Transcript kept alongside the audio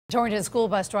Torrington school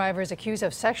bus driver is accused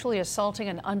of sexually assaulting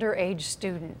an underage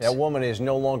student. That woman is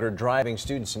no longer driving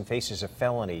students and faces a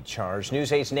felony charge.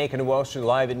 News 8's Naka Nwosu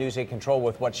live at News 8 Control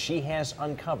with what she has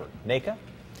uncovered. Naka?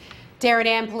 Darren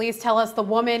and police tell us the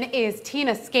woman is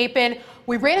Tina Scapin.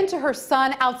 We ran into her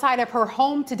son outside of her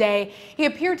home today. He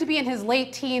appeared to be in his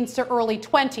late teens to early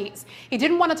 20s. He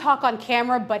didn't want to talk on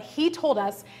camera, but he told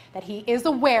us that he is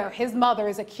aware his mother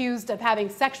is accused of having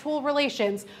sexual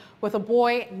relations with a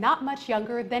boy not much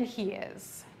younger than he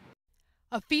is.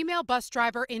 A female bus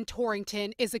driver in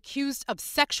Torrington is accused of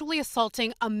sexually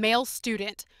assaulting a male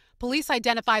student. Police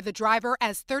identify the driver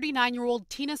as 39-year-old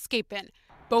Tina Scapin.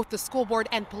 Both the school board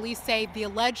and police say the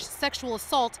alleged sexual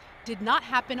assault did not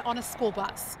happen on a school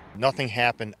bus. Nothing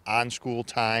happened on school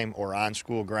time or on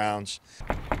school grounds.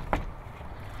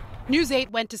 News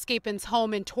 8 went to Scapin's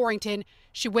home in Torrington.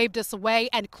 She waved us away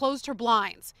and closed her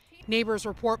blinds. Neighbors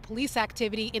report police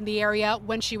activity in the area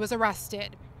when she was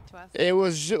arrested. It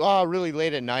was really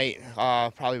late at night,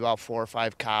 probably about 4 or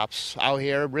 5 cops out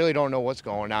here. Really don't know what's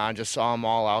going on. Just saw them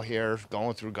all out here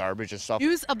going through garbage and stuff.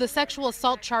 News of the sexual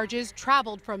assault charges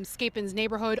traveled from Scapin's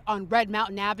neighborhood on Red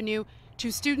Mountain Avenue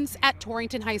to students at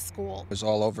Torrington High School. It was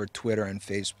all over Twitter and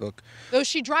Facebook. Though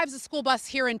she drives a school bus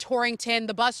here in Torrington,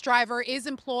 the bus driver is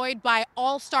employed by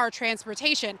All Star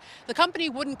Transportation. The company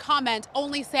wouldn't comment,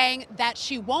 only saying that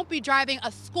she won't be driving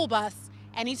a school bus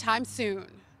anytime soon.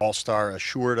 All Star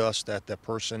assured us that the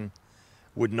person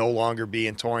would no longer be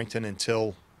in Torrington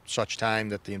until such time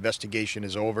that the investigation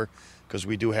is over, because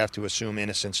we do have to assume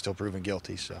innocence till proven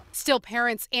guilty. Still,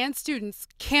 parents and students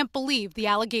can't believe the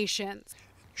allegations.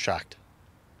 Shocked,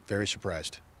 very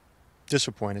surprised,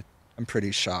 disappointed. I'm pretty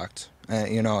shocked.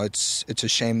 You know, it's a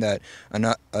shame that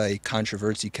a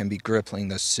controversy can be crippling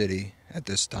the city at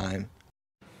this time.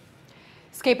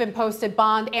 Scapin posted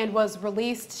bond and was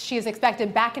released. She is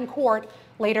expected back in court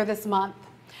later this month.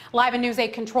 Live in News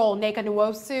 8 Control, Naka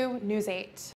Nwosu, News 8.